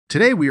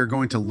Today, we are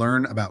going to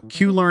learn about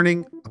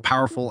Qlearning, a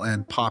powerful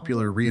and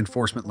popular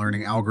reinforcement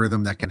learning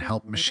algorithm that can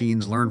help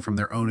machines learn from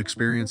their own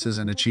experiences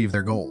and achieve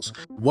their goals.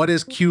 What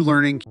is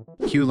Qlearning?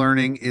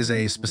 Qlearning is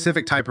a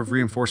specific type of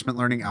reinforcement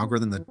learning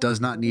algorithm that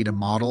does not need a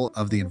model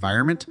of the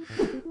environment,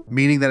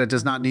 meaning that it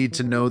does not need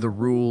to know the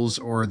rules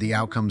or the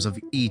outcomes of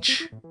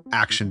each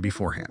action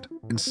beforehand.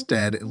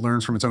 Instead, it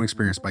learns from its own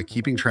experience by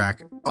keeping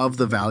track of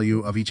the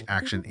value of each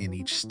action in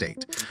each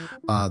state.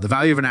 The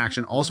value of an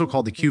action, also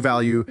called the Q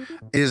value,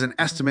 is an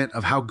estimate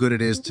of how good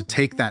it is to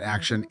take that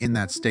action in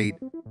that state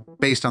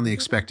based on the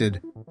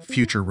expected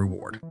future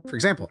reward. For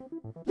example,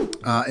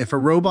 if a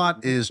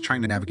robot is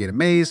trying to navigate a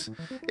maze,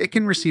 it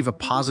can receive a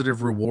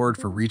positive reward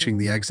for reaching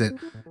the exit,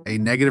 a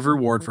negative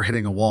reward for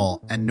hitting a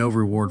wall, and no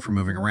reward for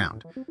moving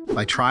around.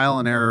 By trial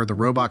and error, the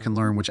robot can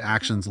learn which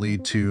actions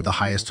lead to the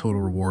highest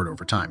total reward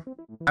over time.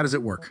 How does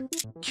it work?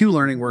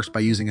 Qlearning works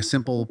by using a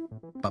simple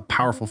but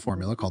powerful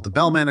formula called the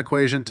Bellman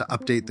equation to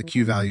update the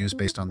Q values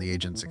based on the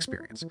agent's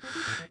experience.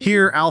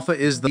 Here, alpha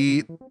is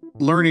the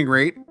learning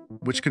rate,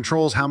 which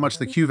controls how much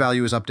the Q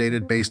value is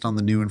updated based on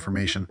the new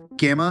information.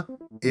 Gamma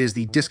is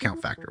the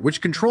discount factor,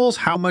 which controls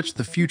how much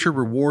the future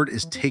reward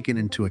is taken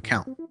into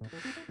account.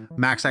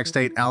 Max X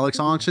state Alex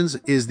functions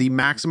is the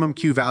maximum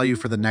Q value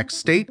for the next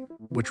state,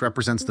 which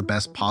represents the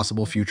best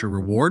possible future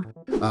reward.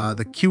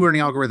 The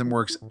Qlearning algorithm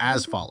works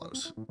as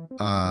follows.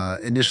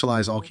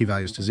 Initialize all Q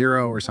values to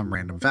 0 or some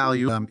random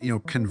value,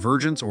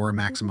 convergence or a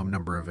maximum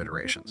number of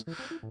iterations.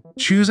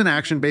 Choose an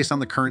action based on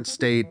the current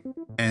state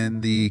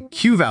and the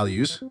Q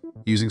values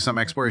using some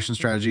exploration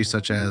strategy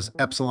such as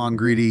epsilon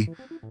greedy,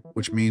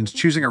 which means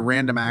choosing a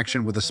random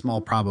action with a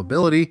small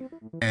probability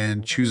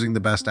and choosing the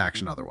best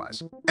action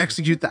otherwise.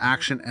 Execute the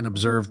action and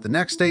observe the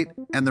next state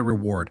and the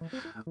reward.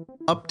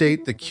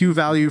 Update the Q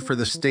value for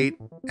the state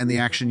and the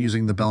action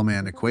using the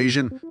Bellman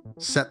equation.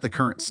 Set the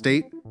current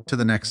state to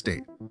the next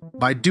state.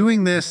 By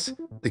doing this,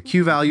 the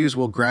Q values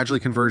will gradually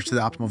converge to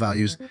the optimal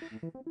values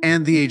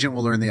and the agent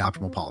will learn the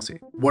optimal policy.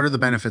 What are the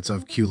benefits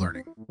of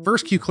Qlearning?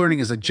 First, Qlearning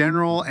is a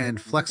general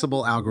and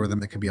flexible algorithm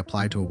that can be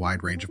applied to a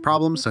wide range of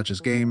problems such as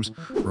games,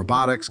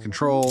 robotics,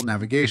 control,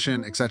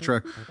 navigation,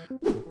 etc.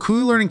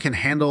 Qlearning can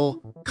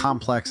handle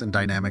complex and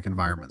dynamic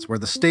environments where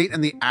the state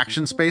and the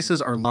action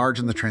spaces are large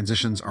and the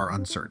transitions are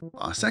uncertain.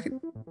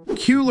 Second,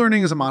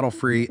 Qlearning is a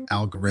model-free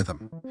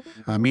algorithm,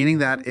 meaning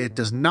that it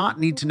does not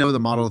need to know the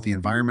model of the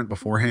environment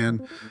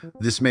beforehand.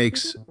 This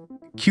makes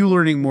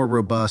Qlearning more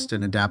robust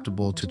and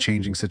adaptable to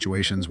changing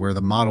situations where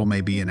the model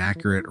may be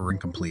inaccurate or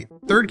incomplete.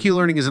 Third,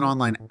 Qlearning is an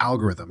online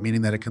algorithm,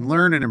 meaning that it can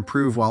learn and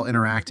improve while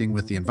interacting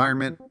with the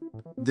environment.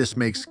 This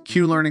makes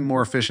Qlearning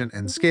more efficient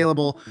and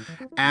scalable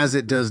as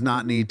it does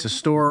not need to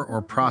store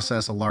or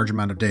process a large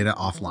amount of data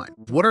offline.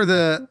 What are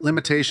the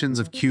limitations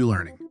of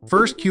Qlearning?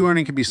 First,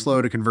 Qlearning can be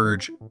slow to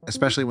converge,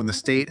 especially when the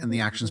state and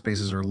the action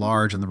spaces are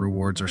large and the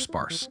rewards are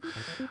sparse.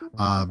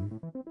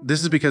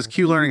 This is because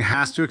Qlearning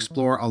has to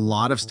explore a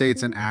lot of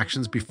states and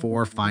actions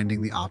before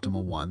finding the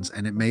optimal ones,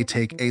 and it may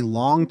take a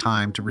long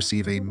time to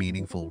receive a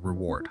meaningful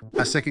reward.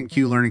 Second,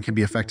 Qlearning can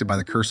be affected by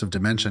the curse of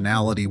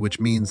dimensionality, which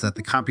means that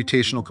the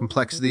computational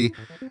complexity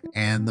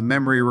and the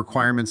memory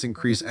requirements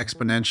increase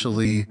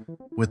exponentially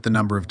with the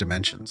number of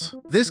dimensions.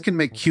 This can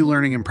make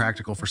Qlearning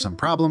impractical for some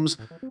problems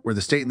where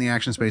the state and the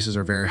action spaces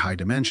are very high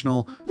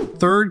dimensional.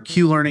 Third,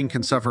 Qlearning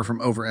can suffer from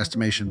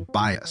overestimation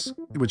bias,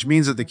 which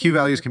means that the Q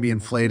values can be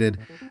inflated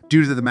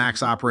due to the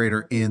max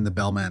operator in the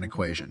Bellman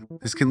equation.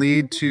 This can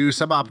lead to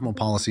suboptimal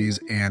policies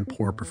and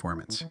poor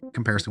performance in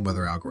comparison with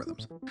other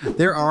algorithms.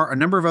 There are a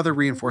number of other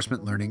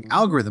reinforcement learning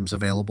algorithms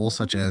available,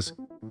 such as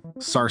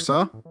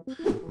SARSA,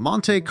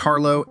 Monte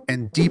Carlo,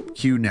 and deep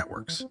Q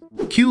networks.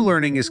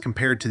 Qlearning is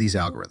compared to these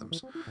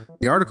algorithms.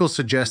 The article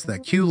suggests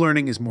that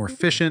Qlearning is more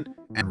efficient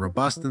and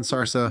robust than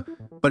SARSA,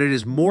 but it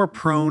is more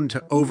prone to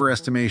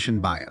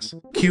overestimation bias.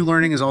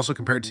 Qlearning is also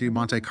compared to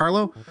Monte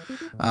Carlo,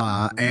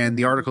 and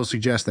the article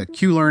suggests that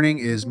Qlearning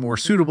is more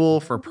suitable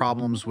for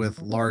problems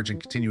with large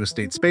and continuous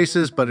state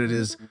spaces, but it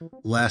is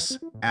less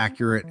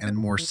accurate and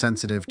more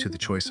sensitive to the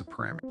choice of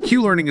parameters.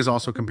 Qlearning is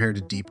also compared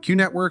to deep Q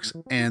networks,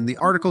 and the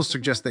article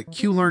suggests that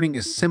Qlearning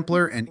is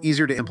simpler and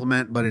easier to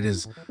implement, but it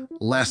is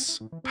less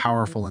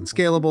powerful and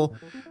scalable.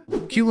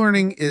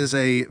 Qlearning is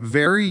a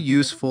very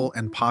useful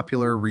and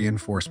popular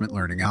reinforcement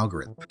learning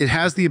algorithm. It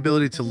has the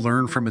ability to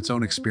learn from its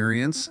own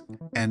experience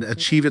and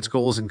achieve its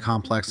goals in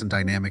complex and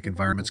dynamic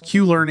environments.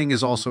 Qlearning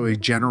is also a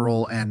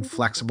general and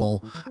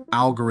flexible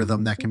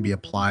algorithm that can be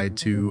applied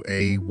to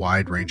a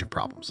wide range of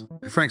problems.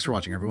 Thanks for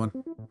watching, everyone.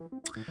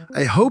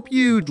 I hope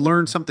you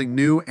learned something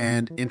new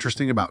and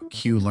interesting about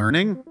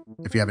Qlearning.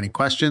 If you have any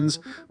questions,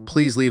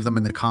 please leave them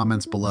in the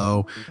comments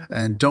below.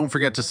 And don't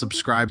forget to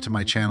subscribe to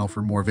my channel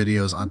for more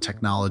videos on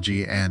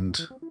technology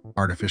and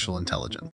artificial intelligence.